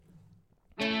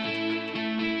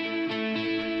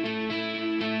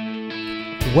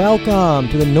Welcome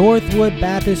to the Northwood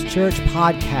Baptist Church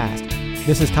podcast.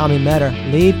 This is Tommy Metter,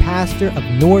 lead pastor of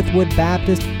Northwood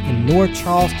Baptist in North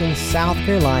Charleston, South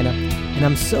Carolina, and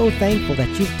I'm so thankful that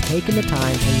you've taken the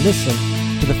time to listen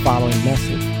to the following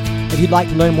message. If you'd like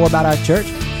to learn more about our church,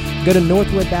 go to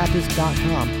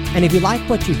northwoodbaptist.com. And if you like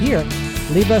what you hear,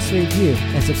 leave us a review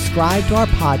and subscribe to our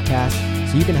podcast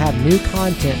so you can have new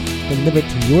content delivered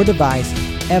to your device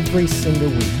every single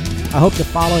week. I hope the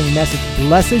following message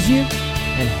blesses you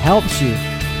and helps you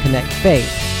connect faith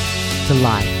to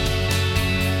life.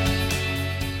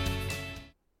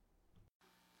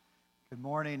 Good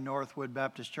morning, Northwood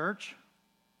Baptist Church.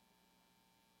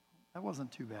 That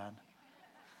wasn't too bad.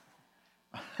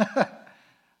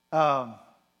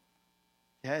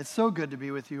 It's so good to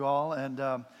be with you all.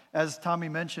 And as Tommy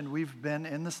mentioned, we've been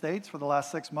in the States for the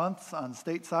last 6 months on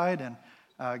stateside and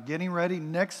getting ready.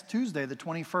 Next Tuesday, the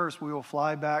 21st, we will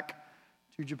fly back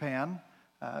to Japan.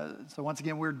 So once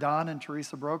again, we're Don and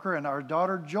Teresa Broker, and our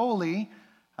daughter Jolie,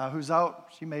 who's out,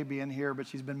 she may be in here, but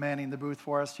she's been manning the booth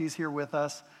for us. She's here with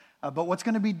us. But what's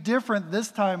going to be different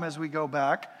this time as we go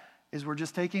back is we're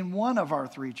just taking one of our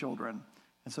 3 children.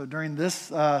 And so during this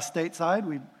stateside,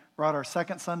 we brought our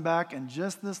second son back, and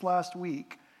just this last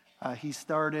week, he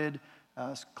started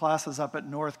classes up at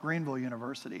North Greenville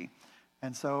University.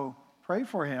 And so pray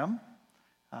for him,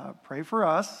 pray for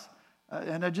us,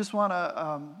 and I just want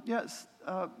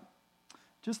to,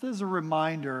 just as a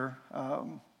reminder,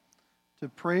 to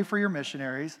pray for your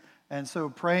missionaries. And so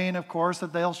praying, of course,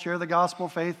 that they'll share the gospel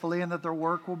faithfully and that their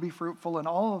work will be fruitful and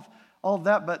all of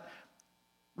that. But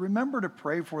remember to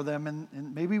pray for them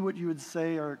and maybe what you would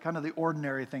say are kind of the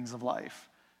ordinary things of life,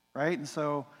 right? And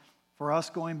so for us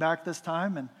going back this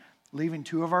time and leaving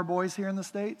 2 of our boys here in the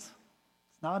States,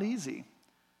 it's not easy.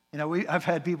 You know, I've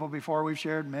had people before, we've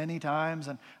shared many times,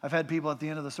 and I've had people at the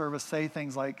end of the service say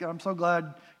things like, I'm so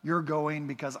glad you're going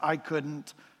because I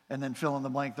couldn't, and then fill in the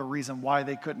blank the reason why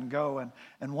they couldn't go.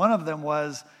 And one of them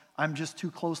was, I'm just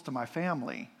too close to my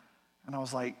family. And I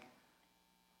was like,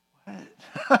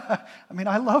 what? I mean,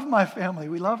 I love my family.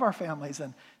 We love our families.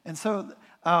 And so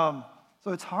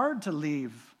it's hard to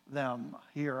leave them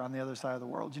here on the other side of the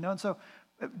world, you know? And so,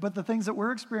 but the things that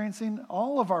we're experiencing,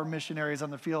 all of our missionaries on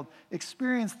the field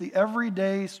experience the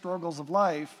everyday struggles of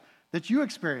life that you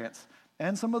experience.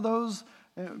 And some of those,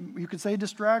 you could say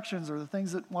distractions or the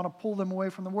things that want to pull them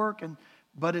away from the work.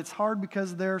 But it's hard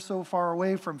because they're so far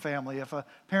away from family. If a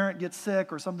parent gets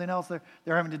sick or something else, they're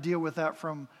having to deal with that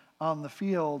from on the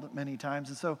field many times.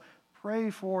 And so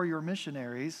pray for your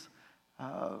missionaries.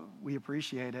 We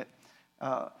appreciate it.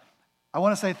 I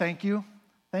want to say thank you.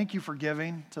 Thank you for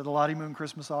giving to the Lottie Moon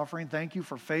Christmas offering. Thank you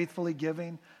for faithfully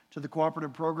giving to the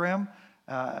cooperative program.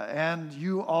 And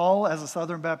you all, as a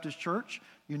Southern Baptist Church,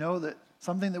 you know that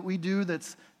something that we do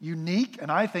that's unique and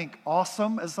I think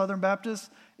awesome as Southern Baptists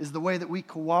is the way that we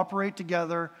cooperate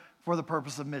together for the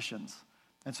purpose of missions.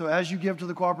 And so as you give to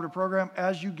the cooperative program,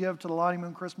 as you give to the Lottie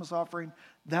Moon Christmas offering,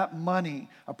 that money,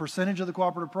 a percentage of the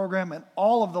cooperative program and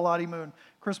all of the Lottie Moon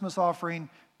Christmas offering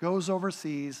goes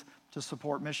overseas to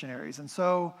support missionaries. And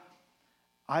so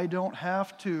I don't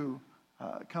have to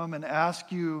come and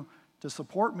ask you to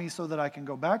support me so that I can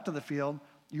go back to the field.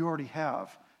 You already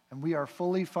have. And we are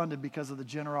fully funded because of the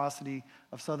generosity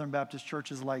of Southern Baptist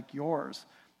churches like yours.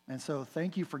 And so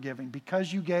thank you for giving.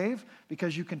 Because you gave,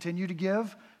 because you continue to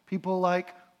give, people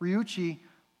like Ryuichi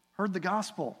heard the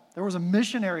gospel. There was a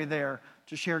missionary there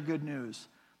to share good news.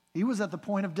 He was at the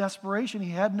point of desperation.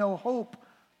 He had no hope.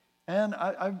 And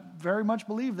I very much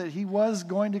believe that he was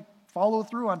going to follow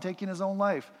through on taking his own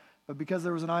life. But because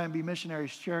there was an IMB missionary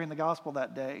sharing the gospel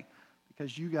that day,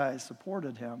 because you guys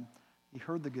supported him, he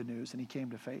heard the good news and he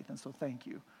came to faith. And so thank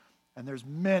you. And there's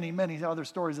many, many other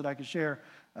stories that I could share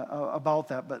about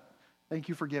that. But thank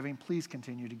you for giving. Please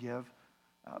continue to give.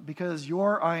 Because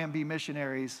your IMB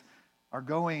missionaries are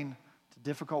going to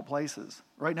difficult places.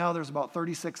 Right now there's about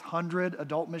 3,600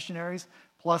 adult missionaries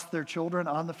plus their children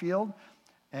on the field.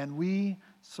 And we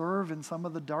serve in some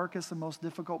of the darkest and most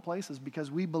difficult places because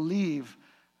we believe,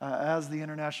 as the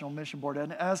International Mission Board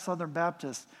and as Southern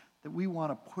Baptists, that we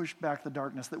want to push back the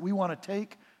darkness, that we want to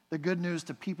take the good news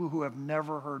to people who have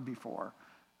never heard before.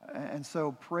 And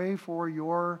so pray for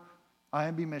your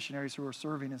IMB missionaries who are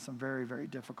serving in some very, very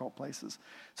difficult places.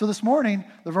 So this morning,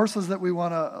 the verses that we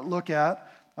want to look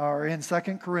at are in 2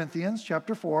 Corinthians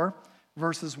chapter 4,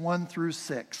 verses 1 through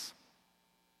 6.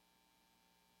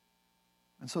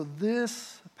 And so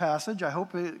this passage, I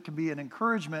hope it can be an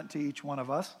encouragement to each one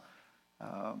of us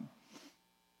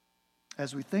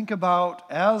as we think about,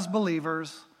 as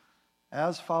believers,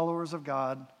 as followers of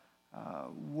God,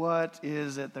 what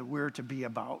is it that we're to be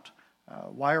about?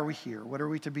 Why are we here? What are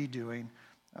we to be doing?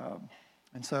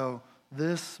 And so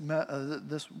this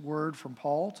word from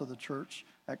Paul to the church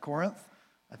at Corinth,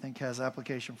 I think, has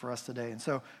application for us today. And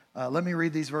so let me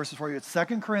read these verses for you. It's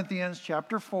 2 Corinthians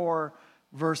chapter 4,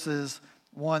 verses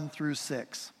 1 through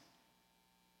 6.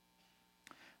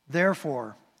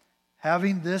 Therefore,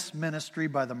 having this ministry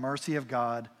by the mercy of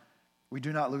God, we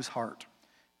do not lose heart,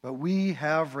 but we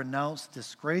have renounced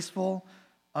disgraceful,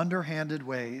 underhanded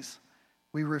ways.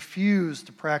 We refuse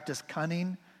to practice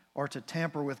cunning or to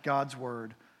tamper with God's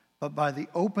word, but by the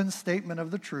open statement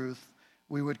of the truth,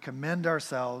 we would commend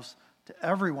ourselves to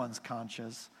everyone's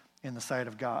conscience in the sight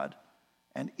of God.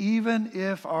 And even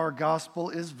if our gospel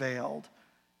is veiled,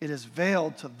 it is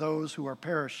veiled to those who are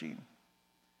perishing.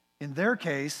 In their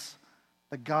case,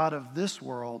 the God of this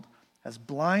world has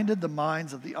blinded the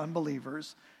minds of the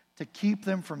unbelievers to keep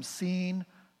them from seeing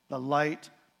the light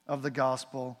of the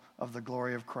gospel of the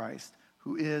glory of Christ,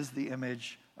 who is the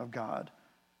image of God.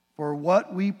 For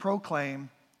what we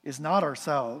proclaim is not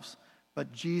ourselves,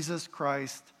 but Jesus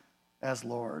Christ as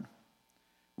Lord,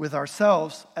 with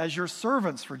ourselves as your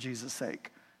servants for Jesus'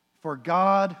 sake. For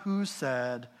God, who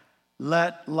said,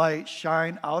 "Let light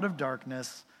shine out of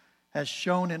darkness," has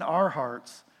shone in our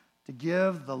hearts to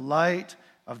give the light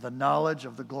of the knowledge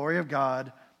of the glory of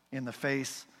God in the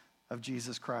face of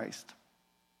Jesus Christ.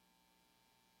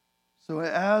 So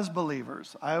as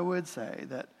believers, I would say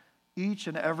that each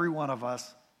and every one of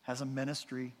us has a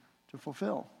ministry to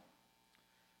fulfill.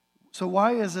 So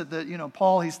why is it that,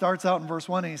 Paul, he starts out in verse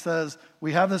 1 and he says,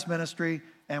 we have this ministry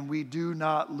and we do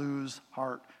not lose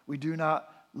heart. We do not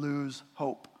lose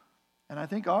hope. And I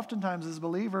think oftentimes as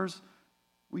believers,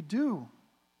 we do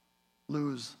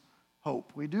lose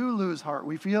hope. We do lose heart.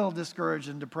 We feel discouraged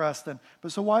and depressed.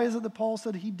 But so why is it that Paul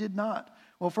said he did not?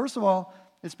 Well, first of all,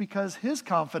 it's because his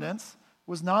confidence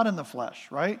was not in the flesh,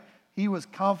 right? He was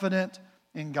confident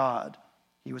in God.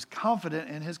 He was confident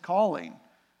in his calling.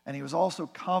 And he was also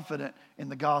confident in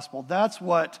the gospel. That's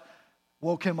what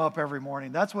woke him up every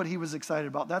morning. That's what he was excited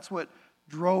about. That's what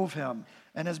drove him.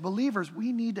 And as believers,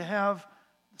 we need to have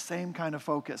the same kind of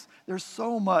focus. There's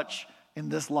so much in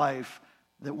this life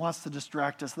that wants to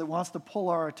distract us, that wants to pull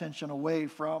our attention away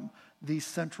from these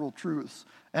central truths.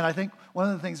 And I think one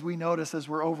of the things we notice as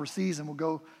we're overseas, and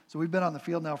so we've been on the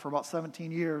field now for about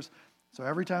 17 years, so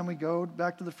every time we go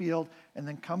back to the field and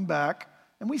then come back,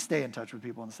 and we stay in touch with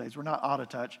people in the States. We're not out of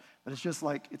touch, but it's just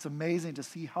like, it's amazing to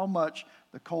see how much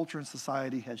the culture and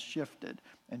society has shifted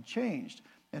and changed.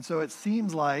 And so it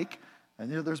seems like,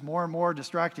 and there's more and more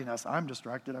distracting us. I'm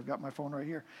distracted. I've got my phone right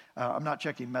here. I'm not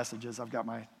checking messages. I've got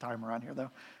my timer on here,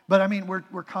 though. But I mean,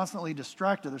 we're constantly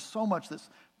distracted. There's so much that's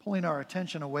pulling our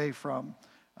attention away from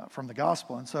the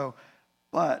gospel. And so,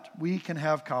 but we can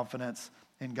have confidence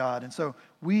in God. And so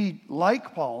we,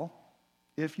 like Paul,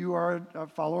 if you are a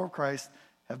follower of Christ,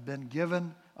 have been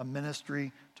given a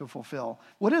ministry to fulfill.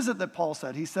 What is it that Paul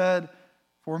said? He said,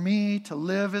 for me to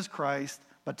live is Christ,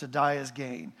 but to die is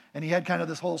gain. And he had kind of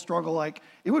this whole struggle like,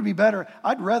 it would be better,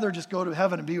 I'd rather just go to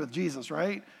heaven and be with Jesus,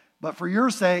 right? But for your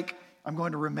sake, I'm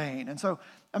going to remain. And so,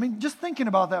 I mean, just thinking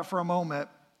about that for a moment,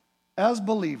 as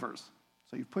believers,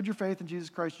 so you've put your faith in Jesus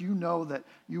Christ, you know that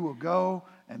you will go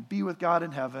and be with God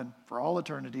in heaven for all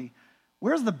eternity.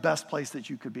 Where's the best place that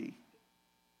you could be?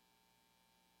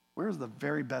 Where's the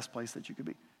very best place that you could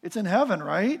be? It's in heaven,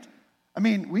 right? I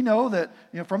mean, we know that,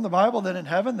 from the Bible that in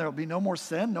heaven there will be no more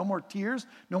sin, no more tears,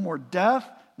 no more death,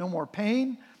 no more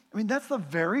pain. I mean, that's the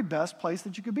very best place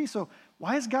that you could be. So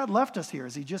why has God left us here?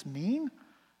 Is he just mean?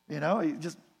 He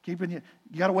just keeping you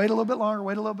got to wait a little bit longer,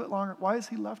 wait a little bit longer. Why has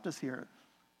he left us here?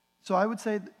 So I would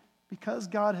say that because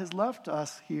God has left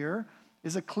us here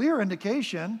is a clear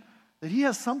indication that he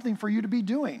has something for you to be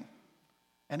doing.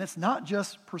 And it's not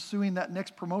just pursuing that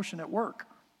next promotion at work.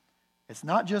 It's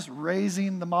not just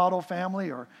raising the model family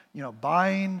or,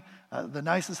 buying the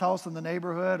nicest house in the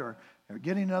neighborhood or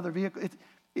getting another vehicle.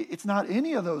 It's not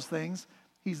any of those things.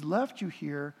 He's left you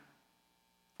here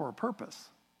for a purpose,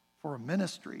 for a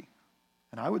ministry.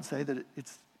 And I would say that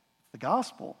it's the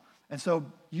gospel. And so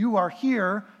you are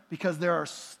here because there are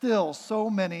still so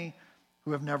many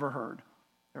who have never heard.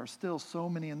 There are still so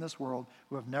many in this world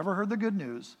who have never heard the good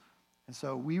news. And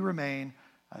so we remain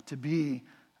to be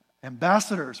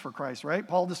ambassadors for Christ, right?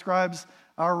 Paul describes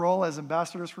our role as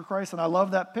ambassadors for Christ, and I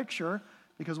love that picture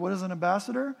because what is an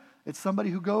ambassador? It's somebody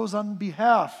who goes on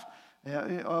behalf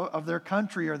of their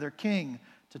country or their king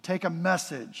to take a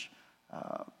message.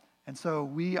 And so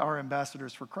we are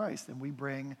ambassadors for Christ, and we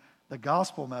bring the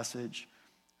gospel message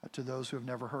to those who have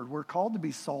never heard. We're called to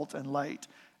be salt and light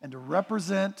and to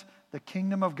represent the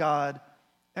kingdom of God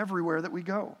everywhere that we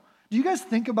go. Do you guys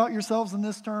think about yourselves in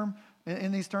these terms?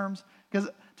 Because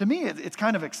to me, it's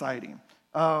kind of exciting.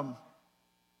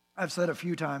 I've said a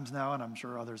few times now, and I'm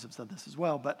sure others have said this as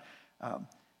well, but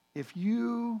if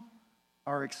you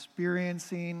are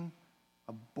experiencing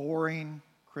a boring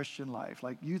Christian life,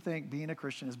 like you think being a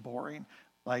Christian is boring,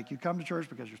 like you come to church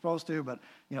because you're supposed to, but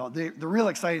the real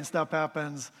exciting stuff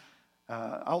happens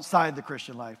outside the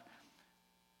Christian life,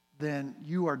 then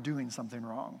you are doing something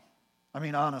wrong. I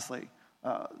mean, honestly,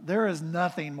 there is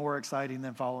nothing more exciting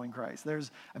than following Christ.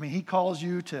 He calls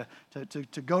you to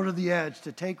go to the edge,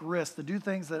 to take risks, to do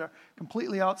things that are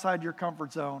completely outside your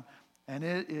comfort zone, and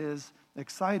it is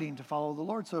exciting to follow the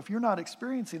Lord. So if you're not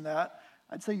experiencing that,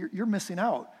 I'd say you're missing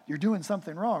out. You're doing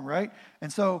something wrong, right?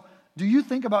 And so do you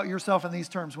think about yourself in these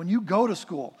terms? When you go to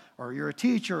school, or you're a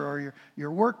teacher, or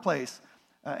your workplace,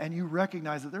 and you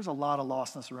recognize that there's a lot of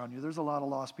lostness around you, there's a lot of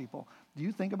lost people, do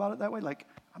you think about it that way? Like,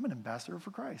 I'm an ambassador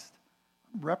for Christ.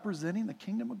 I'm representing the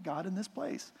kingdom of God in this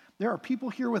place. There are people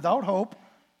here without hope,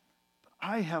 but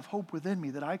I have hope within me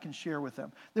that I can share with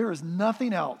them. There is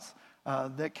nothing else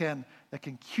that can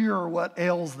cure what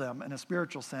ails them in a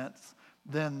spiritual sense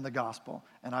than the gospel,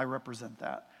 and I represent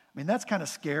that. I mean, that's kind of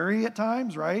scary at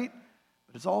times, right?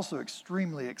 But it's also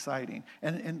extremely exciting.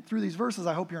 And through these verses,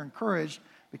 I hope you're encouraged,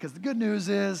 because the good news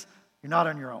is you're not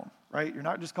on your own, right? You're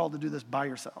not just called to do this by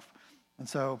yourself. And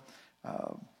so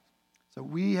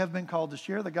we have been called to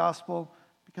share the gospel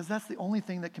because that's the only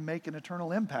thing that can make an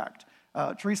eternal impact.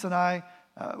 Teresa and I,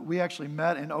 we actually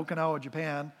met in Okinawa,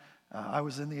 Japan. I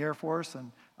was in the Air Force,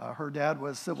 and her dad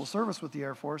was civil service with the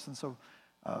Air Force. And so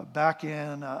back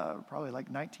in probably like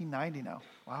 1990 now.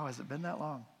 Wow, has it been that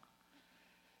long?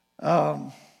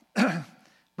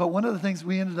 But one of the things,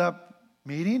 we ended up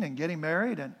meeting and getting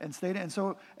married and stayed. And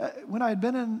so when I had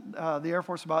been in the Air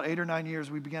Force about 8 or 9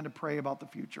 years, we began to pray about the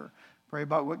future, pray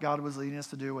about what God was leading us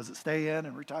to do. Was it stay in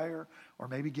and retire, or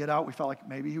maybe get out? We felt like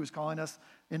maybe he was calling us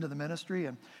into the ministry.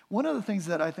 And one of the things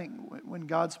that I think when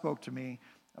God spoke to me,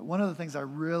 one of the things I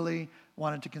really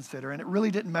wanted to consider, and it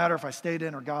really didn't matter if I stayed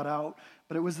in or got out,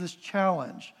 but it was this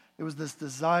challenge. It was this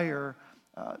desire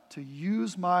to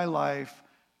use my life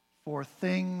for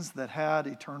things that had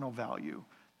eternal value.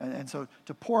 And so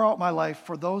to pour out my life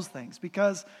for those things,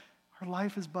 because our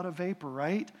life is but a vapor,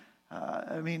 right?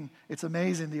 It's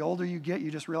amazing. The older you get, you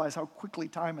just realize how quickly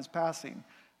time is passing.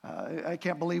 I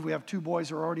can't believe we have 2 boys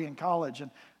who are already in college,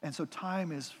 and so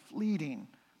time is fleeting.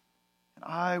 And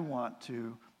I want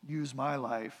to use my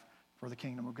life for the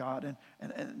kingdom of God.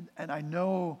 And I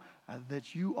know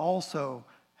that you also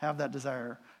have that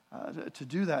desire to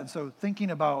do that. And so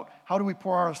thinking about how do we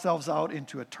pour ourselves out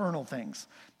into eternal things,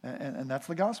 and that's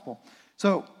the gospel.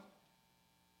 So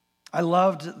I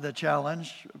loved the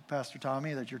challenge, Pastor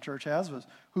Tommy, that your church has, was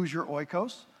who's your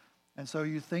oikos? And so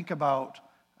you think about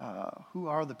who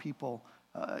are the people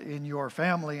in your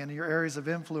family and your areas of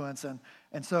influence. And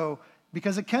so,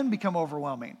 because it can become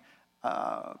overwhelming.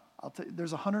 I'll tell you,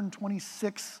 there's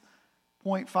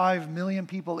 126.5 million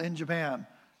people in Japan,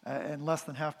 and less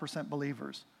than 0.5%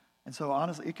 believers. And so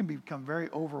honestly, it can become very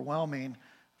overwhelming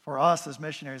for us as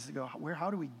missionaries to go, how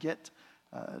do we get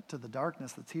to the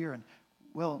darkness that's here? And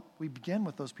well, we begin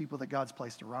with those people that God's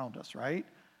placed around us, right?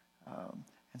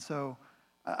 And so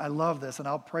I love this, and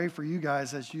I'll pray for you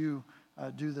guys as you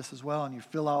do this as well, and you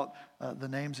fill out the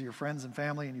names of your friends and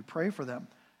family, and you pray for them.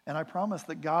 And I promise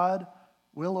that God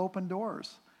will open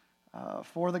doors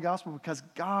for the gospel, because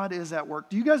God is at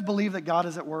work. Do you guys believe that God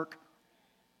is at work?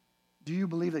 Do you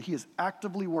believe that he is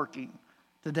actively working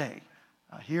today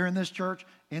here in this church,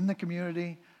 in the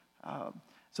community?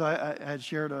 So I had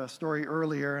shared a story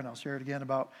earlier, and I'll share it again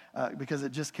about, because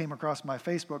it just came across my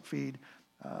Facebook feed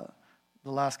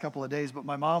the last couple of days, but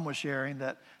my mom was sharing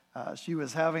that she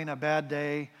was having a bad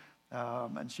day,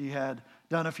 and she had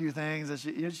done a few things, and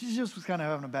she just was kind of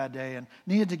having a bad day and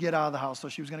needed to get out of the house, so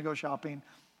she was going to go shopping,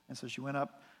 and so she went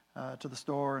up to the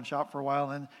store and shopped for a while,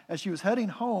 and as she was heading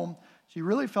home, she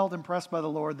really felt impressed by the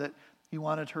Lord that he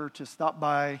wanted her to stop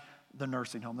by the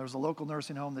nursing home. There was a local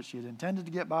nursing home that she had intended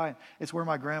to get by. It's where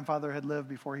my grandfather had lived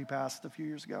before he passed a few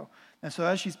years ago. And so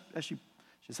as she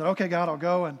said, okay, God, I'll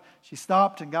go. And she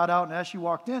stopped and got out. And as she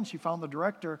walked in, she found the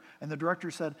director. And the director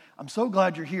said, I'm so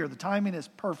glad you're here. The timing is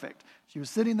perfect. She was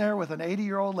sitting there with an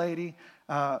 80-year-old lady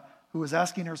who was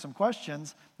asking her some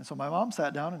questions. And so my mom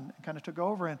sat down and kind of took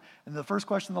over. And the first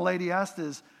question the lady asked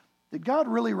is, did God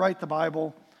really write the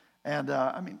Bible? And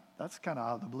that's kind of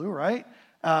out of the blue, right?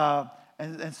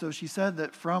 And so she said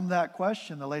that from that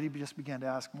question, the lady just began to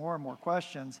ask more and more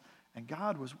questions, and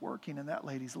God was working in that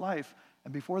lady's life.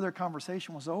 And before their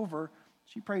conversation was over,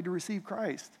 she prayed to receive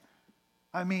Christ.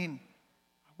 I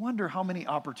wonder how many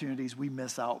opportunities we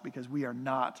miss out because we are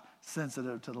not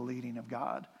sensitive to the leading of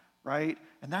God. right?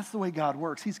 And that's the way God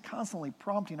works. He's constantly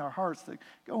prompting our hearts to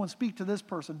go and speak to this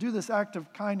person, do this act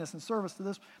of kindness and service to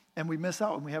this, and we miss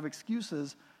out and we have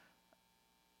excuses.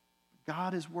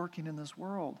 God is working in this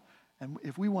world. And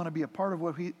if we want to be a part of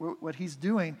what he's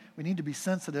doing, we need to be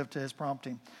sensitive to his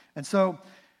prompting. And so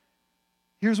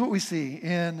here's what we see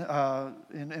in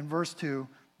verse 2.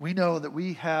 We know that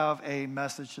we have a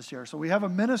message to share. So we have a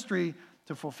ministry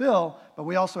to fulfill, but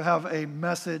we also have a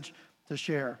message to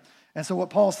share. And so what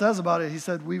Paul says about it, he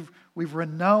said, we've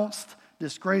renounced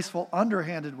disgraceful,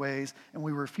 underhanded ways, and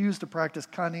we refuse to practice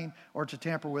cunning or to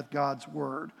tamper with God's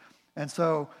word. And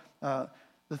so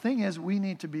the thing is we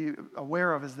need to be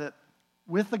aware of is that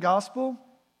with the gospel,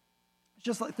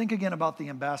 just like think again about the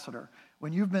ambassador.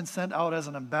 When you've been sent out as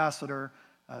an ambassador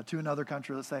to another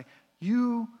country, let's say,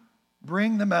 you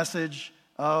bring the message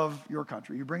of your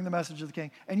country. You bring the message of the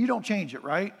king, and you don't change it,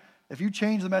 right? If you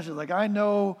change the message, like, I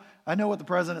know what the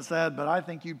president said, but I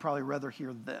think you'd probably rather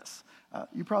hear this.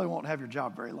 You probably won't have your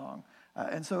job very long.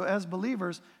 And so as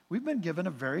believers, we've been given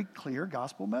a very clear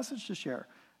gospel message to share.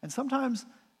 And sometimes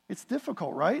it's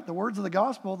difficult, right? The words of the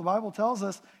gospel, the Bible tells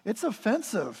us, it's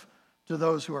offensive to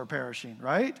those who are perishing,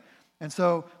 right? And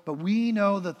so, but we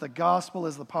know that the gospel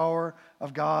is the power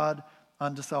of God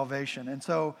unto salvation. And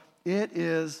so it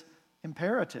is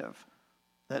imperative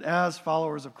that as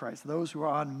followers of Christ, those who are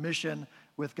on mission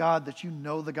with God, that you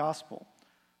know the gospel,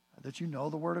 that you know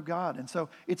the word of God. And so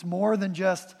it's more than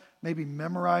just maybe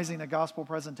memorizing a gospel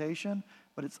presentation,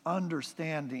 but it's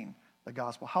understanding the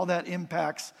gospel, how that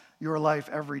impacts your life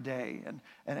every day.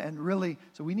 And really,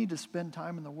 so we need to spend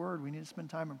time in the word. We need to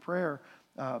spend time in prayer.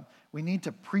 We need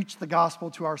to preach the gospel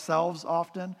to ourselves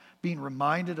often, being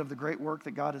reminded of the great work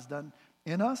that God has done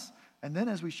in us. And then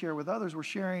as we share with others, we're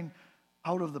sharing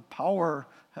out of the power,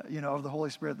 of the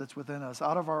Holy Spirit that's within us,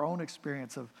 out of our own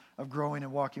experience of growing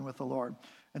and walking with the Lord.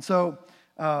 And so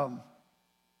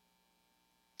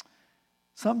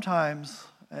sometimes,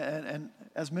 and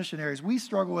as missionaries, we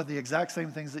struggle with the exact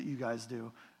same things that you guys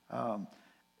do,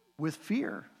 with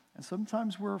fear. And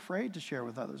sometimes we're afraid to share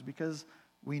with others because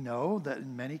we know that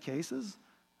in many cases,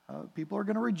 people are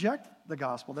going to reject the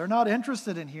gospel. They're not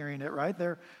interested in hearing it, right?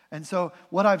 And so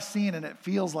what I've seen, and it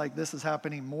feels like this is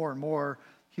happening more and more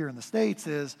here in the States,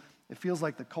 is it feels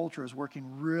like the culture is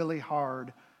working really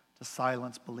hard to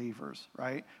silence believers,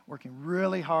 right? Working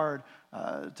really hard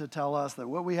to tell us that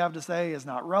what we have to say is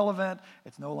not relevant,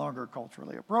 it's no longer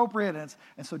culturally appropriate,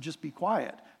 and so just be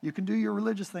quiet. You can do your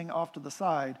religious thing off to the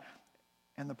side.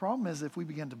 And the problem is if we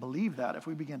begin to believe that, if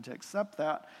we begin to accept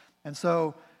that, and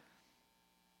so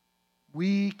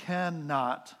we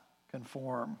cannot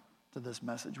conform to this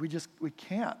message. We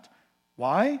can't.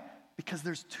 Why? Because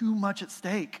there's too much at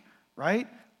stake, right?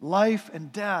 Life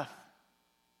and death,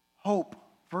 hope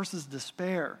versus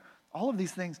despair. All of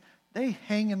these things, they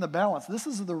hang in the balance. This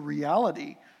is the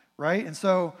reality, right? And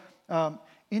so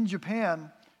in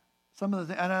Japan, some of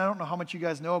the and I don't know how much you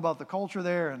guys know about the culture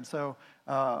there, and so,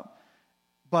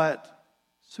 but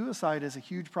suicide is a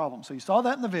huge problem. So you saw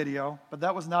that in the video, but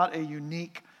that was not a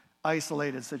unique,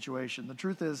 isolated situation. The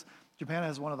truth is, Japan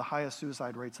has one of the highest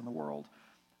suicide rates in the world.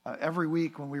 Every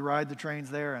week when we ride the trains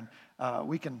there, and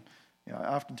we can, I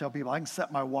often tell people, I can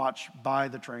set my watch by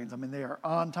the trains. I mean, they are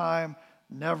on time,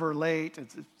 never late.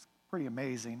 It's pretty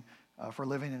amazing for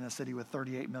living in a city with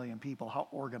 38 million people, how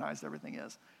organized everything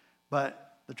is.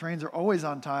 But the trains are always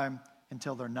on time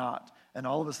until they're not. And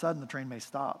all of a sudden, the train may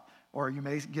stop. Or you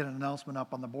may get an announcement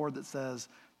up on the board that says,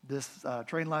 this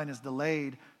train line is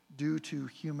delayed due to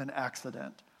human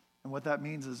accident. And what that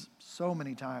means is so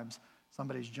many times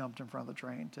somebody's jumped in front of the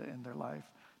train to end their life.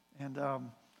 And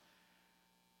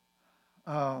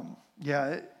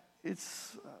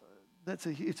it's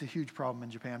a huge problem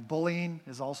in Japan. Bullying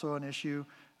is also an issue.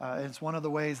 It's one of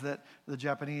the ways that the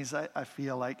Japanese, I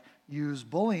feel like, use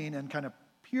bullying and kind of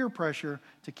peer pressure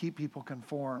to keep people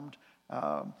conformed.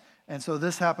 And so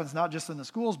this happens not just in the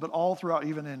schools, but all throughout,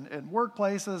 even in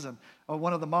workplaces. And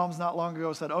one of the moms not long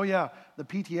ago said, oh yeah, the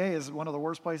PTA is one of the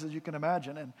worst places you can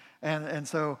imagine. And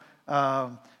so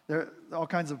there are all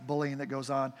kinds of bullying that goes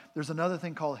on. There's another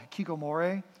thing called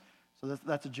hikikomori. So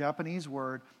that's a Japanese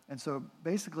word. And so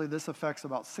basically this affects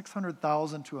about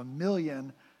 600,000 to 1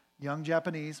 million young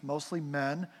Japanese, mostly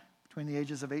men, between the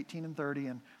ages of 18 and 30.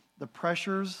 And the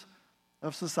pressures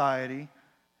of society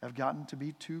have gotten to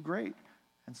be too great.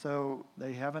 And so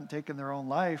they haven't taken their own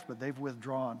life, but they've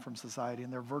withdrawn from society,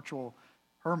 and they're virtual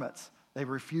hermits. They've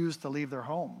refused to leave their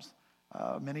homes.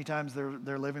 Many times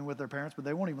they're living with their parents, but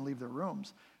they won't even leave their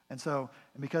rooms. And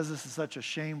because this is such a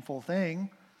shameful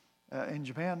thing in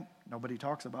Japan, nobody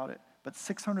talks about it. But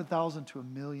 600,000 to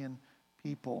 1 million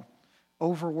people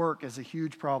Overwork is a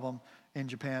huge problem in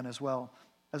Japan as well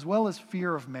as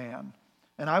fear of man.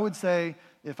 And I would say,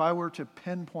 if I were to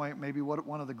pinpoint maybe what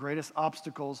one of the greatest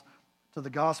obstacles to the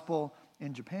gospel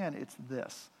in Japan, it's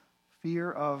this: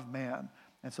 fear of man.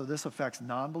 And so this affects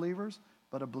non-believers,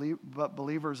 but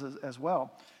believers as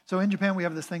well. So in Japan, we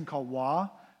have this thing called wa,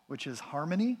 which is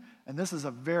harmony, and this is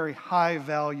a very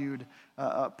high-valued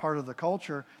part of the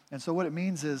culture. And so what it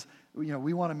means is,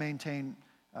 we want to maintain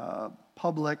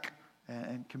public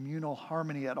and communal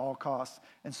harmony at all costs.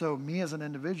 And so me as an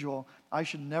individual, I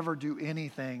should never do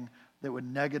anything that would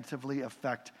negatively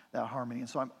affect that harmony. And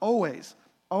so I'm always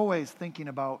thinking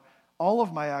about all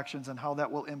of my actions and how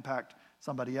that will impact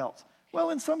somebody else.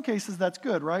 Well, in some cases, that's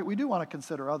good, right? We do want to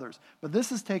consider others. But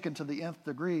this is taken to the nth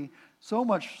degree, so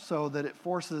much so that it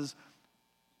forces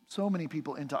so many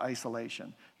people into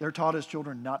isolation. They're taught as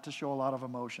children not to show a lot of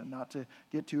emotion, not to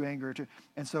get too angry.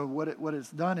 And so what it's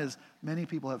done is many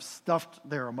people have stuffed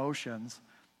their emotions,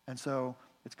 and so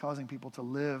it's causing people to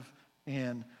live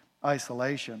in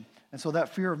isolation. And so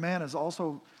that fear of man is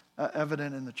also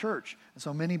evident in the church. And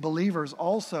so many believers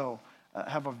also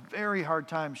have a very hard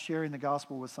time sharing the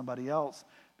gospel with somebody else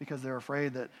because they're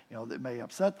afraid that that may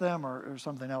upset them or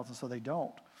something else, and so they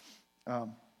don't.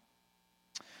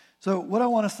 So what I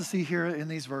want us to see here in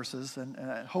these verses, and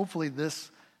hopefully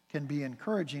this can be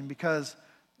encouraging, because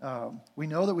we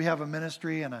know that we have a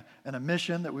ministry and a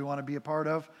mission that we want to be a part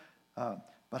of.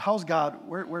 But how's God?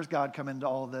 Where's God come into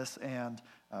all of this, and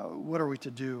what are we to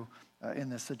do in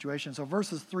this situation? So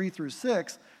verses 3 through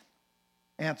 6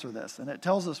 answer this, and it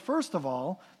tells us, first of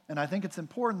all, and I think it's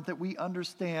important that we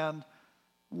understand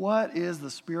what is the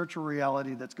spiritual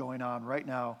reality that's going on right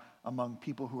now among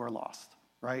people who are lost,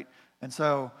 right? And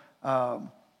so,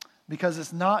 because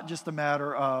it's not just a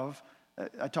matter of,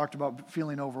 I talked about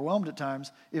feeling overwhelmed at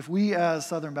times. If we as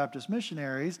Southern Baptist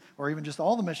missionaries, or even just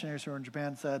all the missionaries who are in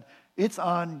Japan, said, it's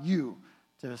on you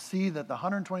to see that the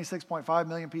 126.5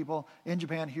 million people in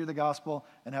Japan hear the gospel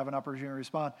and have an opportunity to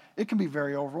respond, it can be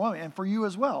very overwhelming. And for you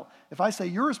as well. If I say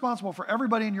you're responsible for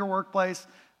everybody in your workplace,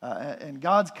 and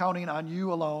God's counting on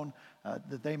you alone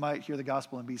that they might hear the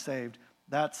gospel and be saved,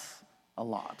 that's a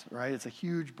lot, right? It's a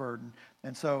huge burden.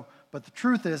 And so, but the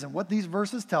truth is, and what these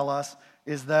verses tell us,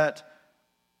 is that,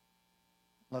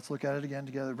 let's look at it again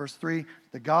together. Verse 3,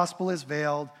 the gospel is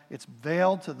veiled. It's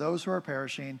veiled to those who are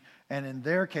perishing, and in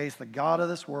their case, the God of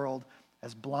this world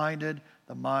has blinded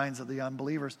the minds of the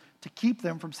unbelievers to keep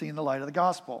them from seeing the light of the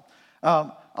gospel.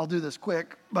 I'll do this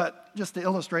quick, but just to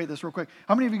illustrate this real quick,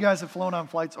 how many of you guys have flown on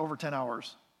flights over 10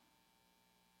 hours?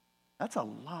 That's a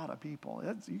lot of people.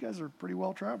 You guys are pretty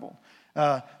well traveled.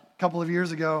 A couple of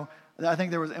years ago, I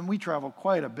think there was, and we traveled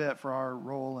quite a bit for our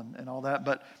role and all that,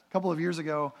 but a couple of years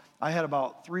ago, I had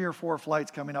about 3 or 4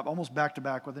 flights coming up, almost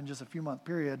back-to-back within just a few-month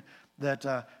period, that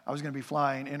I was going to be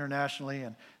flying internationally.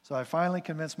 And so I finally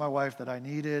convinced my wife that I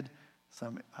needed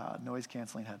some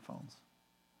noise-canceling headphones.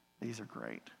 These are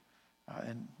great.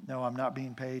 And no, I'm not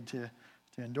being paid to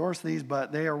endorse these,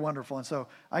 but they are wonderful. And so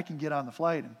I can get on the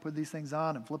flight and put these things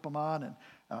on and flip them on.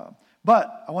 And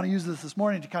but I want to use this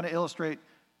morning to kind of illustrate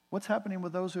what's happening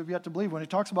with those who have yet to believe. When it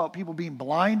talks about people being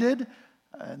blinded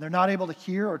and they're not able to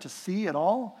hear or to see at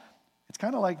all, it's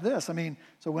kind of like this. I mean,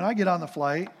 so when I get on the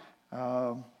flight,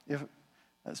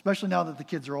 especially now that the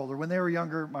kids are older, when they were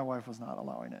younger, my wife was not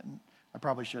allowing it, and I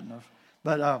probably shouldn't have.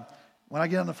 But when I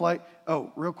get on the flight,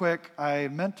 real quick, I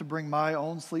meant to bring my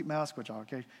own sleep mask, but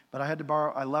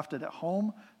I left it at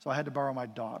home, so I had to borrow my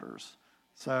daughter's.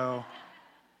 So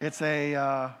it's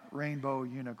a rainbow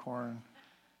unicorn.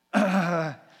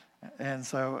 And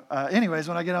so anyways,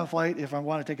 when I get on the flight, if I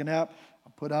want to take a nap,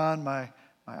 I'll put on my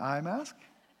eye mask,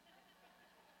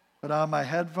 put on my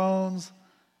headphones,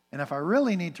 and if I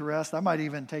really need to rest, I might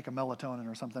even take a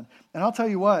melatonin or something. And I'll tell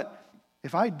you what,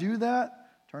 if I do that,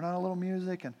 turn on a little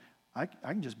music, and I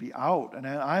can just be out, and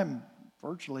I'm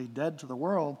virtually dead to the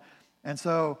world. And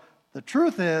so the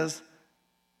truth is,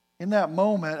 in that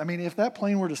moment, I mean, if that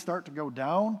plane were to start to go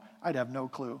down, I'd have no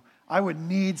clue. I would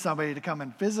need somebody to come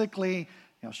and physically,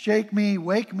 shake me,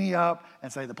 wake me up,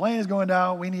 and say, the plane is going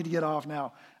down, we need to get off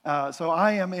now. So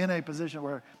I am in a position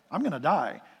where I'm going to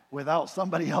die without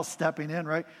somebody else stepping in,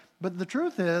 right? But the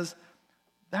truth is,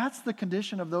 that's the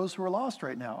condition of those who are lost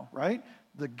right now, right?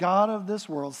 The God of this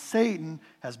world, Satan,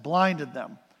 has blinded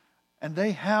them, and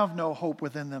they have no hope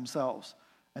within themselves.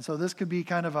 And so this could be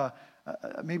kind of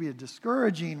maybe a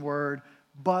discouraging word,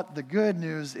 but the good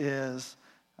news is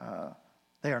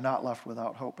they are not left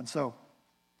without hope. And so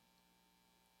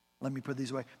let me put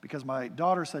these away, because my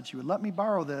daughter said she would let me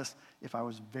borrow this if I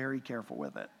was very careful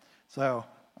with it. So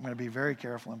I'm going to be very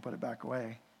careful and put it back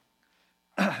away.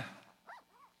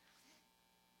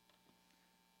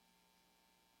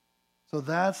 So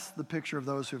that's the picture of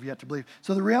those who have yet to believe.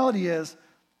 So the reality is,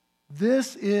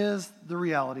 this is the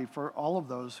reality for all of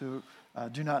those who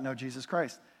do not know Jesus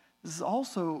Christ. This is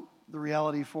also the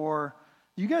reality for,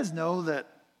 you guys know that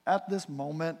at this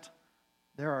moment,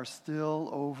 there are still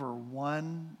over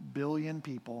 1 billion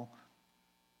people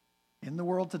in the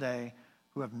world today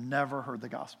who have never heard the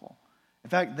gospel. In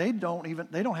fact, they don't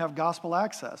have gospel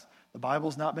access. The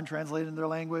Bible's not been translated in their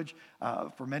language.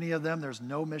 For many of them, there's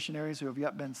no missionaries who have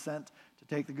yet been sent to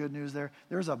take the good news there.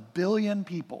 There's 1 billion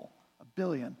people, 1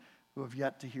 billion, who have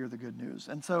yet to hear the good news.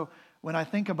 And so when I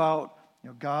think about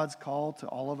God's call to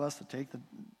all of us to take the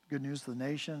good news to the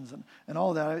nations and all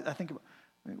of that, I think about,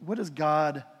 what is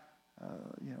God,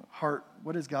 heart?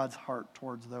 What is God's heart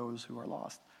towards those who are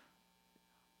lost?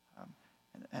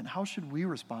 And how should we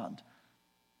respond?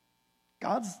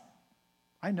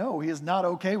 I know he is not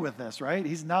okay with this, right?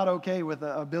 He's not okay with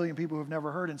 1 billion people who have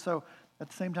never heard. And so at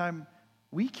the same time,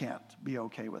 we can't be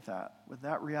okay with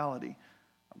that reality.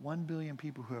 1 billion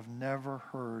people who have never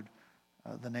heard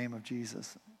the name of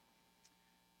Jesus.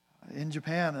 In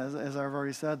Japan, as I've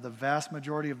already said, the vast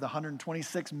majority of the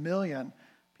 126 million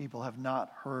people have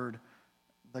not heard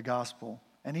the gospel.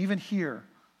 And even here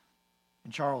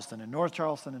in Charleston, in North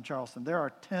Charleston and Charleston, there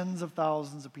are tens of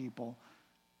thousands of people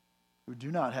who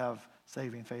do not have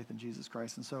saving faith in Jesus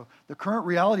Christ. And so the current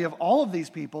reality of all of these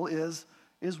people is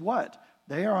what?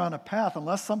 They are on a path,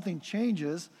 unless something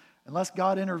changes, unless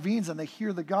God intervenes and they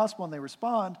hear the gospel and they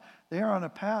respond, they are on a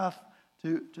path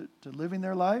to living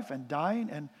their life and dying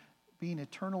and being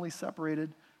eternally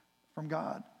separated from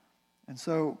God. And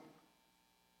so,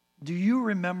 do you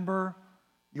remember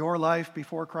your life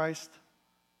before Christ?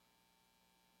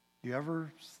 Do you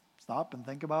ever stop and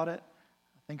think about it?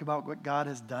 Think about what God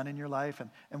has done in your life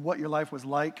and what your life was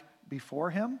like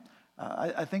before Him.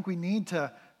 I think we need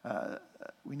to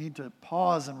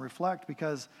pause and reflect,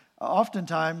 because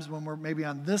oftentimes when we're maybe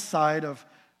on this side of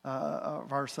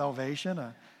our salvation,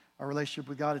 our relationship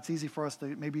with God, it's easy for us to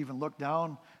maybe even look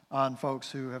down on folks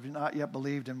who have not yet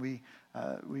believed, and we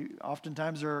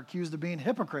oftentimes are accused of being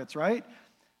hypocrites, right?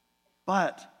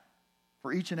 But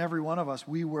for each and every one of us,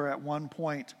 we were at one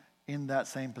point in that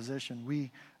same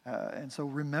position. And so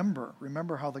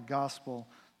remember how the gospel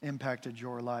impacted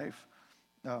your life.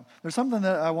 There's something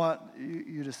that I want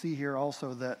you to see here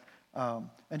also that,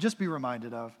 and just be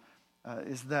reminded of,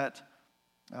 is that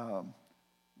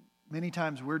many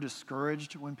times we're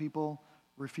discouraged when people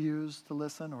refuse to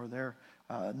listen, or they're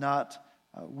not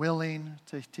willing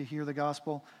to hear the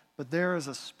gospel. But there is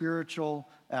a spiritual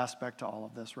aspect to all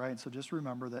of this, right? And so just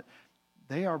remember that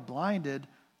they are blinded,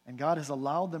 and God has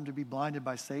allowed them to be blinded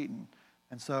by Satan.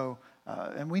 And so,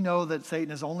 and we know that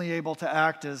Satan is only able to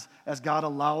act as God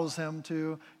allows him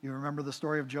to. You remember the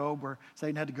story of Job, where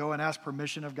Satan had to go and ask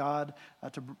permission of God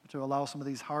to allow some of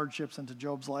these hardships into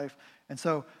Job's life. And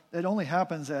so it only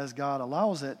happens as God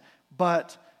allows it.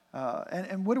 But,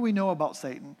 and what do we know about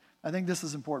Satan? I think this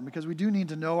is important, because we do need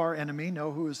to know our enemy,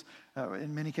 know who is,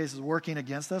 in many cases, working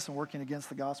against us and working against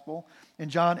the gospel. In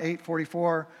John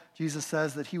 8:44, Jesus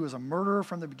says that he was a murderer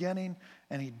from the beginning,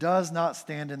 and he does not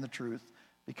stand in the truth,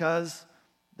 because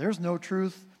there's no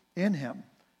truth in him.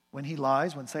 When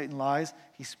Satan lies,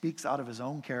 he speaks out of his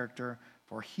own character,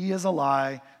 for he is a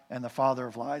lie and the father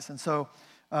of lies. And so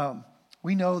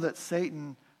we know that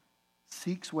Satan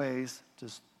seeks ways to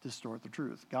distort the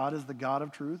truth. God is the God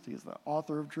of truth. He is the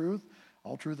author of truth.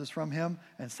 All truth is from him,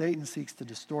 and Satan seeks to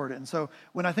distort it. And so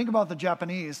when I think about the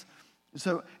Japanese,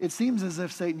 so it seems as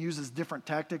if Satan uses different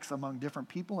tactics among different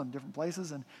people in different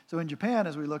places. And so in Japan,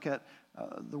 as we look at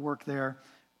the work there,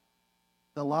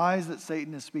 the lies that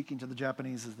Satan is speaking to the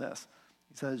Japanese is this.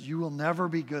 He says, you will never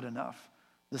be good enough.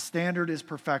 The standard is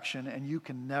perfection, and you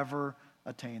can never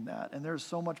attain that. And there's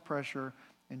so much pressure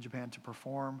in Japan to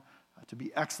perform, to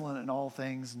be excellent in all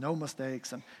things, no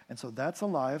mistakes. And so that's a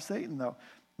lie of Satan, though.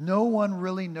 No one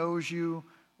really knows you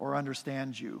or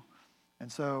understands you.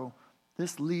 And so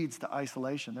this leads to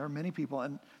isolation. There are many people,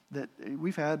 and that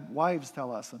we've had wives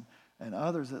tell us, and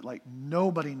others, that like,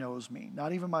 nobody knows me.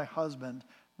 Not even my husband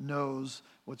knows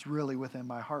what's really within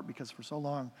my heart, because for so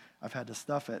long I've had to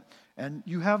stuff it. And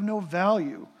you have no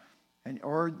value,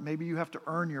 or maybe you have to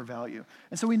earn your value.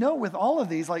 And so we know with all of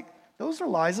these, like, those are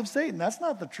lies of Satan. That's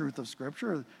not the truth of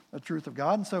Scripture, the truth of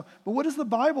God. And so, but what does the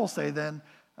Bible say then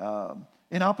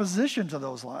in opposition to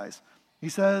those lies? He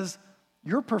says,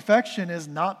 your perfection is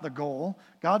not the goal.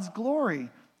 God's glory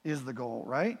is the goal,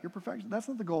 right? Your perfection, that's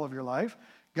not the goal of your life.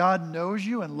 God knows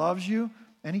you and loves you,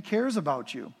 and he cares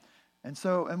about you. And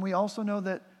so, and we also know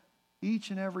that each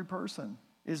and every person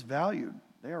is valued.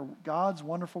 They are God's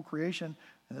wonderful creation,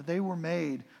 and that they were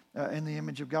made in the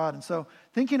image of God. And so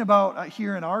thinking about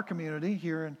here in our community,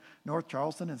 here in North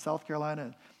Charleston and South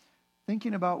Carolina,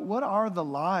 thinking about what are the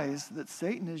lies that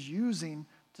Satan is using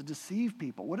to deceive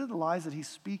people? What are the lies that he's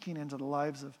speaking into the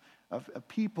lives of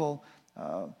people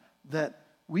that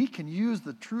we can use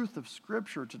the truth of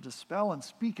Scripture to dispel and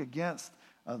speak against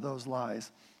those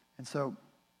lies? And so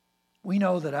we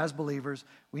know that as believers,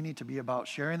 we need to be about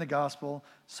sharing the gospel,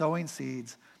 sowing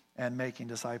seeds, and making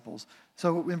disciples.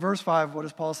 So in verse 5, what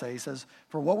does Paul say? He says,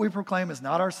 "For what we proclaim is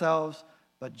not ourselves,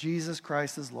 but Jesus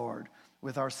Christ is Lord,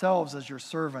 with ourselves as your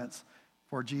servants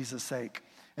for Jesus' sake."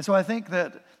 And so I think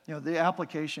that the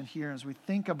application here, as we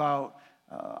think about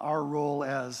our role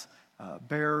as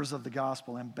bearers of the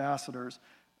gospel, ambassadors,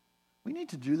 we need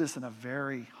to do this in a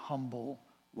very humble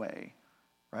way,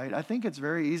 right? I think it's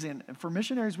very easy. And for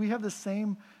missionaries, we have the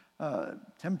same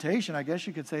temptation, I guess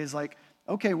you could say, is like,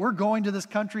 okay, we're going to this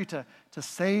country to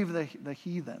save the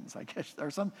heathens, I guess, or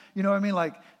some, you know what I mean?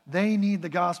 Like, they need the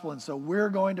gospel, and so we're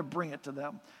going to bring it to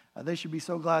them. They should be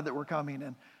so glad that we're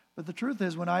coming. But the truth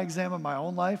is, when I examine my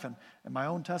own life and my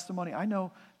own testimony, I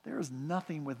know there is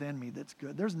nothing within me that's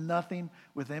good. There's nothing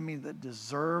within me that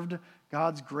deserved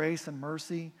God's grace and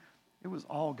mercy. It was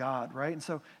all God, right? And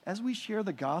so as we share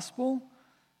the gospel,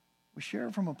 we share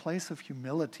it from a place of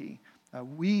humility.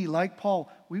 We, like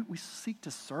Paul, we seek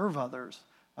to serve others.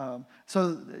 I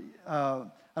don't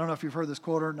know if you've heard this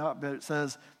quote or not, but it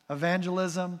says,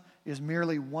 evangelism is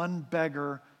merely one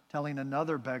beggar telling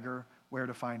another beggar where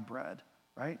to find bread,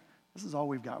 right? This is all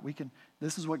we've got.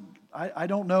 This is what, I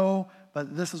don't know,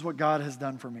 but this is what God has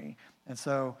done for me. And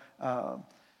so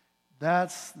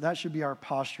that should be our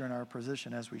posture and our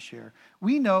position as we share.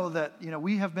 We know that,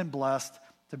 we have been blessed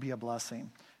to be a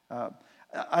blessing.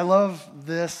 I love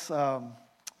this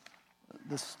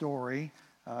story.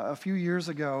 A few years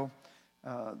ago,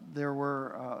 there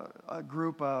were a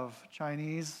group of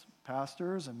Chinese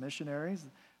pastors and missionaries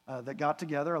that got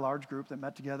together, a large group that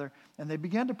met together, and they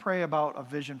began to pray about a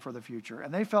vision for the future.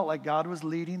 And they felt like God was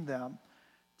leading them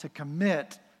to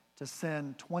commit to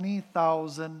send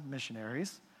 20,000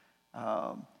 missionaries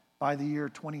by the year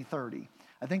 2030.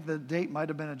 I think the date might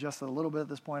have been adjusted a little bit at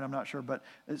this point, I'm not sure. But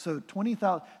so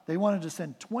 20,000, they wanted to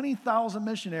send 20,000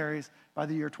 missionaries by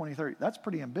the year 2030. That's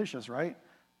pretty ambitious, right?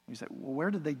 You say, well,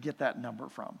 where did they get that number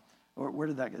from? Or where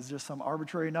did that, is it just some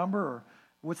arbitrary number, or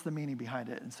what's the meaning behind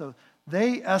it? And so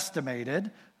they estimated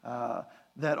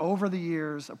that over the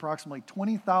years, approximately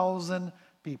 20,000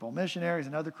 people, missionaries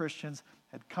and other Christians,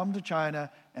 had come to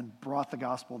China and brought the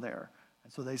gospel there.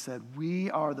 And so they said, we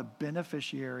are the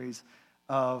beneficiaries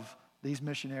of these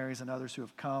missionaries and others who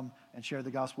have come and shared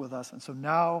the gospel with us. And so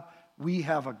now we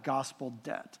have a gospel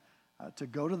debt to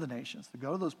go to the nations, to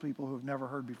go to those people who have never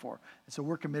heard before. And so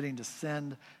we're committing to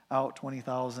send out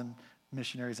 20,000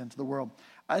 missionaries into the world.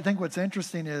 I think what's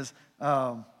interesting is,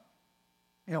 when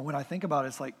I think about it,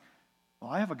 it's like,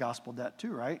 well, I have a gospel debt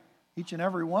too, right? Each and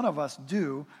every one of us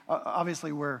do.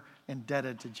 Obviously, we're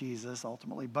indebted to Jesus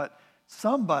ultimately, but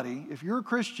somebody, if you're a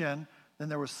Christian, then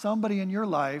there was somebody in your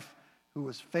life who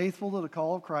was faithful to the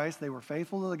call of Christ. They were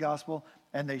faithful to the gospel,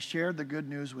 and they shared the good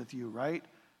news with you, right?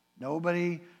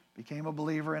 Nobody became a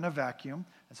believer in a vacuum.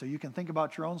 And so you can think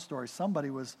about your own story. Somebody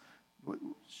was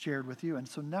shared with you. And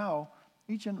so now,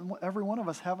 each and every one of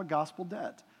us have a gospel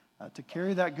debt to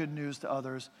carry that good news to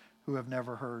others who have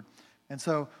never heard. And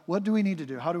so what do we need to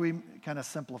do? How do we kind of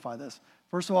simplify this?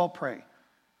 First of all, pray.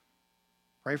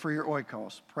 Pray for your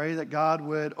oikos. Pray that God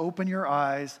would open your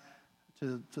eyes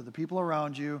to the people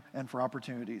around you and for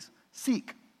opportunities.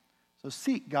 Seek. So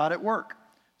seek God at work.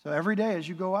 So every day as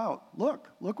you go out,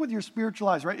 look with your spiritual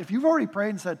eyes, right? If you've already prayed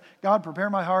and said, God, prepare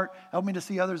my heart, help me to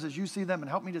see others as you see them, and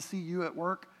help me to see you at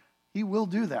work, He will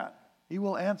do that. He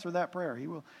will answer that prayer. He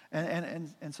will,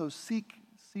 and so see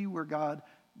where God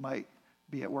might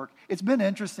be at work. It's been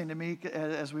interesting to me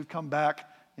as we've come back,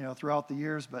 throughout the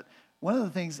years, but one of the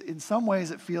things, in some ways,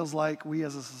 it feels like we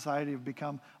as a society have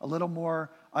become a little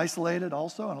more isolated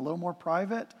also and a little more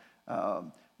private.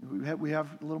 We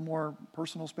have a little more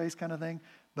personal space kind of thing.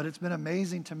 But it's been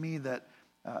amazing to me that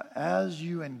as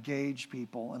you engage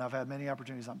people, and I've had many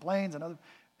opportunities on planes and other,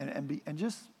 and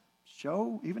just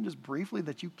show, even just briefly,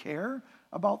 that you care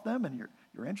about them and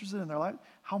you're interested in their life,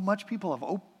 how much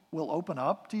people will open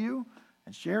up to you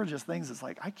and share just things that's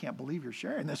like, I can't believe you're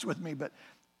sharing this with me, but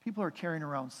people are carrying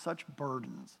around such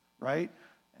burdens, right?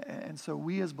 And so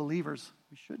we as believers,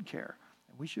 we should care.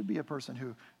 We should be a person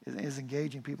who is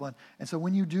engaging people. And so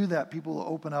when you do that, people will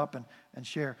open up and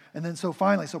share. And then so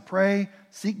finally, pray,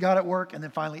 seek God at work, and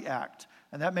then finally act.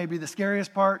 And that may be the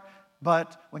scariest part,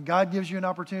 but when God gives you an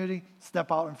opportunity,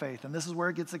 step out in faith. And this is where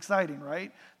it gets exciting,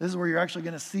 right? This is where you're actually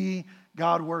going to see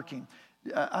God working.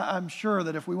 I'm sure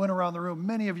that if we went around the room,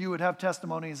 many of you would have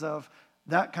testimonies of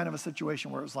that kind of a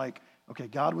situation where it was like, okay,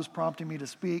 God was prompting me to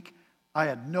speak. I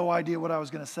had no idea what I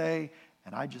was going to say,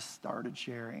 and I just started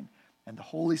sharing. And the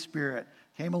Holy Spirit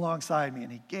came alongside me,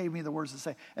 and he gave me the words to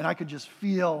say. And I could just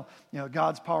feel,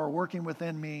 God's power working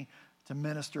within me to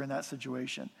minister in that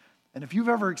situation. And if you've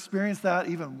ever experienced that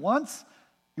even once,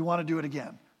 you want to do it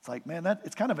again. It's like, man,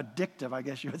 it's kind of addictive, I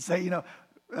guess you would say,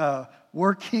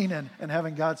 working and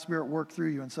having God's Spirit work through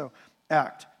you. And so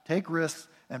act, take risks,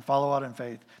 and follow out in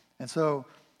faith. And so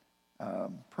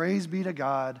praise be to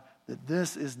God that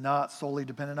this is not solely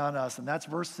dependent on us. And that's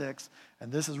verse 6.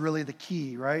 And this is really the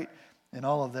key, right, in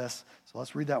all of this. So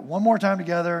let's read that one more time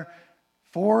together.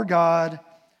 For God,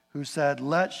 who said,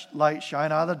 let light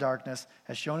shine out of the darkness,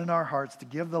 has shone in our hearts to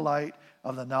give the light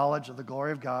of the knowledge of the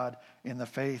glory of God in the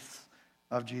faith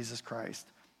of Jesus Christ.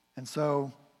 And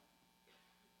so,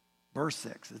 verse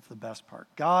 6, it's the best part.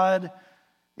 God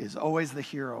is always the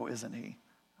hero, isn't he?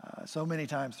 So many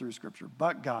times through Scripture.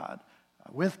 But God,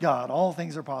 with God, all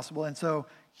things are possible. And so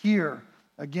here,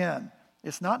 again,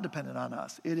 it's not dependent on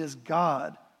us. It is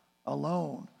God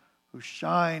alone who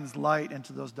shines light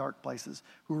into those dark places,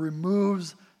 who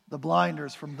removes the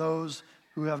blinders from those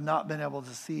who have not been able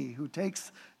to see, who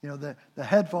takes the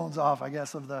headphones off, I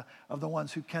guess, of the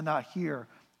ones who cannot hear,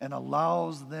 and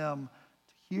allows them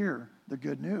to hear the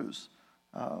good news.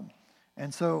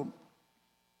 And so,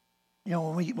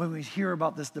 when we hear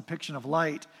about this depiction of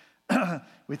light,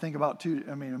 we think about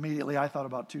immediately I thought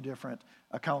about two different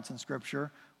accounts in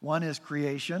Scripture. One is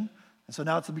creation. And so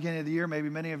now it's the beginning of the year. Maybe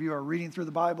many of you are reading through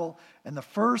the Bible, and the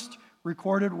first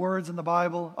recorded words in the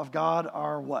Bible of God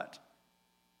are what?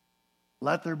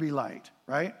 Let there be light,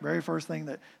 right? Very first thing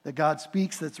that God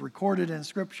speaks that's recorded in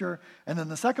Scripture. And then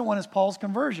the second one is Paul's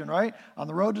conversion, right? On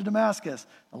the road to Damascus,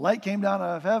 the light came down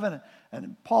out of heaven,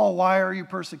 and Paul, why are you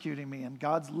persecuting me? And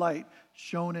God's light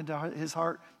shone into his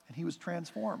heart, and he was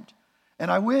transformed. And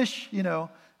I wish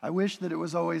that it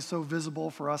was always so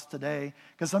visible for us today,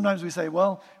 because sometimes we say,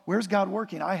 well, where's God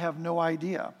working? I have no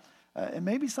idea. And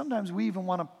maybe sometimes we even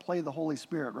want to play the Holy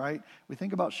Spirit, right? We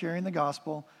think about sharing the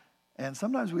gospel, and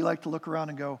sometimes we like to look around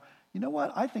and go, you know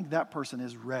what? I think that person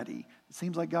is ready. It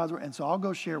seems like God's working, and so I'll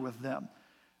go share with them.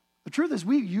 The truth is,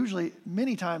 we usually,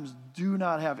 many times, do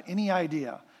not have any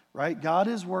idea, right? God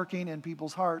is working in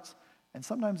people's hearts, and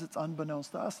sometimes it's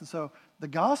unbeknownst to us. And so the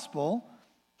gospel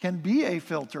can be a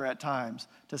filter at times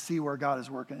to see where God is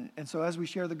working. And so as we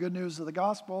share the good news of the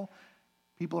gospel,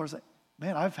 people are saying,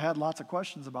 man, I've had lots of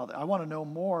questions about that. I want to know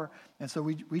more. And so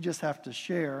we just have to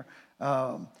share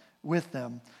with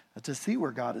them to see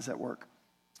where God is at work.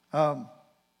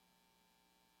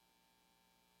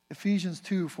 Ephesians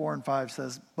 2, 4 and 5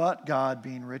 says, but God,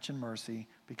 being rich in mercy,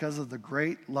 because of the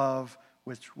great love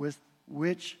with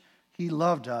which he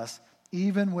loved us,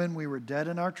 even when we were dead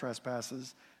in our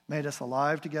trespasses, made us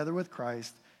alive together with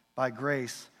Christ. By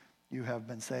grace you have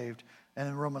been saved. And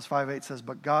in Romans 5:8 says,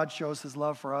 but God shows his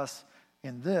love for us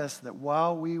in this, that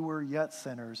while we were yet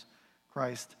sinners,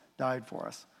 Christ died for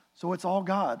us. So it's all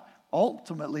God.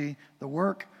 Ultimately, the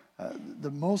work,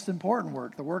 the most important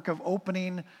work, the work of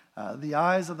opening the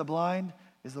eyes of the blind,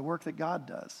 is the work that God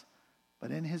does.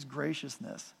 But in his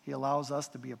graciousness, he allows us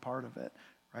to be a part of it.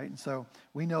 Right? And so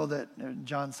we know that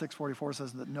John 6:44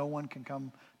 says that no one can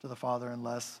come to the Father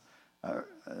unless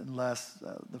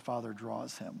the Father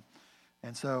draws him.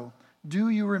 And so do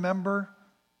you remember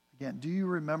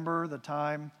the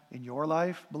time in your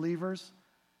life, believers,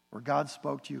 where God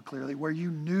spoke to you clearly, where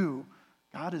you knew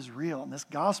God is real and this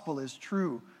gospel is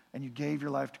true, and you gave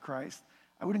your life to Christ?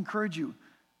 I would encourage you,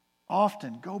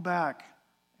 often go back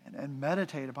and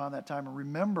meditate upon that time and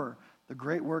remember the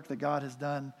great work that God has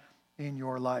done in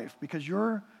your life, because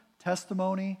your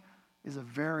testimony is a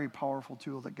very powerful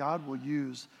tool that God will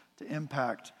use to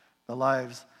impact the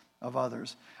lives of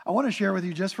others. I want to share with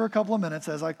you just for a couple of minutes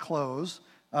as I close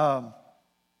some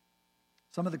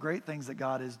of the great things that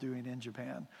God is doing in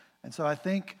Japan. And so I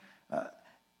think,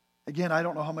 again, I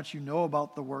don't know how much you know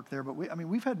about the work there, but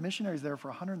we've had missionaries there for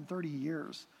 130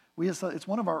 years. It's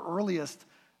one of our earliest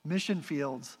mission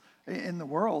fields in the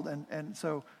world, and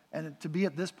to be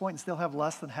at this point and still have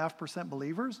less than 0.5%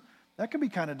 believers, that can be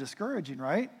kind of discouraging,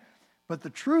 right? But the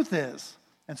truth is,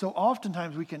 and so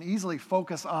oftentimes we can easily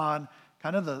focus on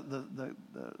kind of the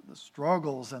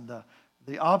struggles and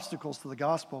the obstacles to the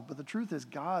gospel, but the truth is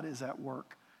God is at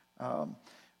work.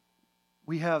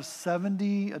 We have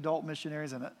 70 adult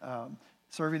missionaries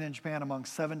serving in Japan among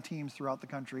 7 teams throughout the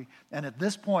country, and at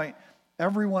this point,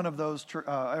 every one of those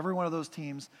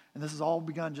teams, and this has all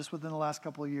begun just within the last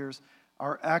couple of years,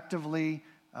 are actively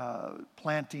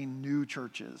planting new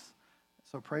churches.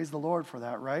 So praise the Lord for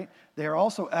that, right? They are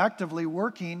also actively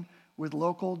working with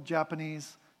local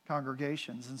Japanese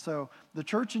congregations. And so the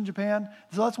church in Japan,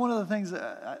 so that's one of the things,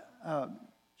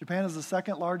 Japan is the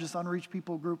second largest unreached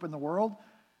people group in the world,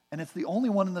 and it's the only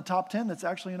one in the top 10 that's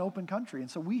actually an open country.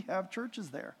 And so we have churches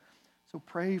there. So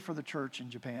pray for the church in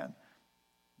Japan.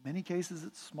 In many cases,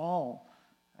 it's small,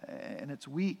 and it's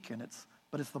weak,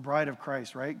 but it's the bride of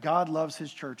Christ, right? God loves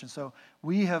his church. And so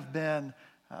we have been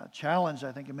challenged,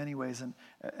 I think, in many ways,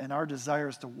 and our desire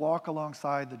is to walk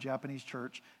alongside the Japanese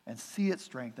church and see it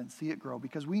strengthen, see it grow,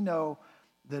 because we know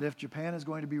that if Japan is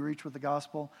going to be reached with the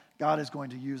gospel, God is going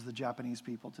to use the Japanese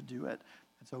people to do it.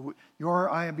 And so your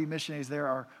IMB missionaries there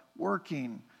are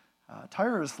working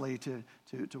tirelessly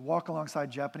to walk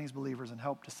alongside Japanese believers and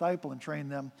help disciple and train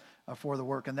them for the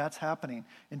work, and that's happening.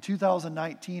 In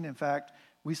 2019, in fact,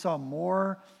 we saw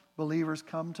more believers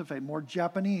come to faith, more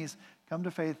Japanese come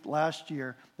to faith last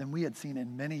year than we had seen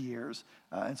in many years.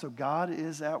 And so God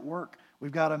is at work.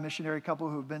 We've got a missionary couple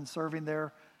who have been serving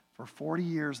there for 40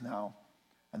 years now.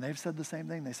 And they've said the same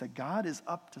thing. They said, God is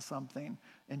up to something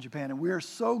in Japan. And we are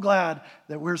so glad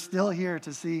that we're still here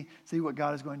to see what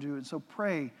God is going to do. And so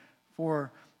pray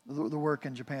for the work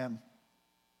in Japan.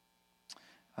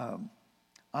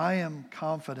 I am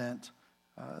confident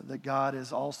that God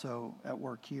is also at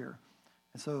work here.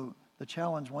 And so the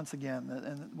challenge, once again,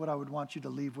 and what I would want you to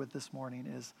leave with this morning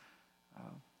is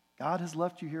God has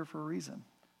left you here for a reason.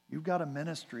 You've got a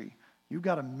ministry. You've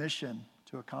got a mission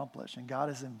to accomplish, and God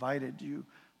has invited you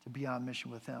to be on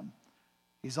mission with him.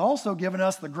 He's also given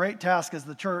us the great task as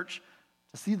the church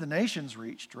to see the nations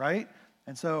reached, right?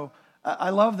 And so I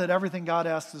love that everything God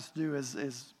asks us to do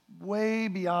is way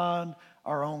beyond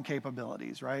our own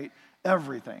capabilities, right?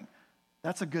 Everything.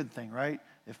 That's a good thing, right?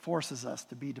 It forces us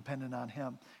to be dependent on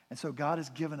him. And so God has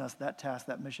given us that task,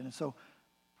 that mission. And so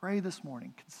pray this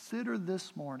morning. Consider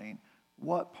this morning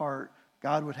what part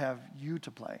God would have you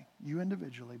to play, you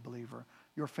individually, believer,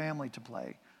 your family to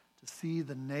play, to see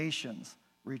the nations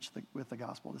reached with the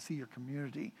gospel, to see your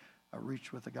community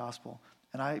reached with the gospel.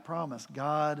 And I promise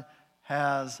God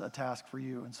has a task for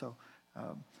you. And so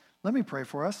let me pray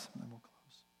for us, and then we'll close.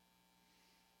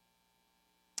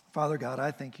 Father God,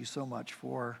 I thank you so much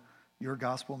for your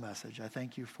gospel message. I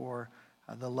thank you for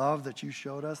the love that you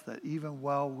showed us, that even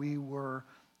while we were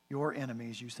your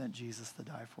enemies, you sent Jesus to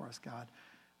die for us, God.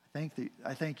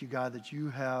 I thank you, God, that you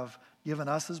have given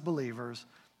us as believers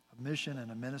a mission and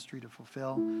a ministry to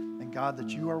fulfill, and God, that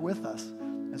you are with us.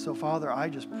 And so, Father, I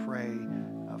just pray,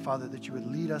 Father, that you would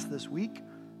lead us this week,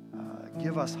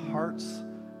 give us hearts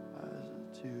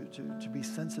to be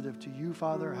sensitive to you,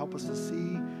 Father. Help us to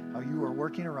see how you are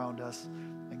working around us.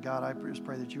 And God, I just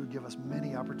pray that you would give us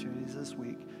many opportunities this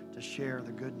week to share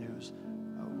the good news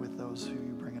with those who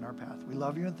you bring in our path. We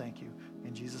love you and thank you.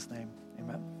 In Jesus' name,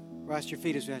 amen. Rise to your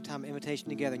feet as we have time of invitation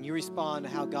together, and you respond to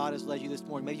how God has led you this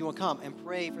morning. Maybe you want to come and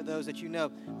pray for those that you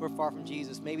know who are far from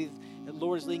Jesus. Maybe the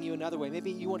Lord is leading you another way.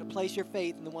 Maybe you want to place your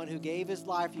faith in the one who gave his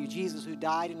life for you, Jesus, who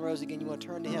died and rose again. You want to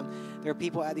turn to him. There are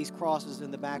people at these crosses in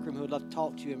the back room who would love to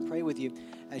talk to you and pray with you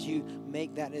as you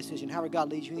make that decision. However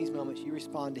God leads you in these moments, you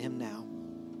respond to him now.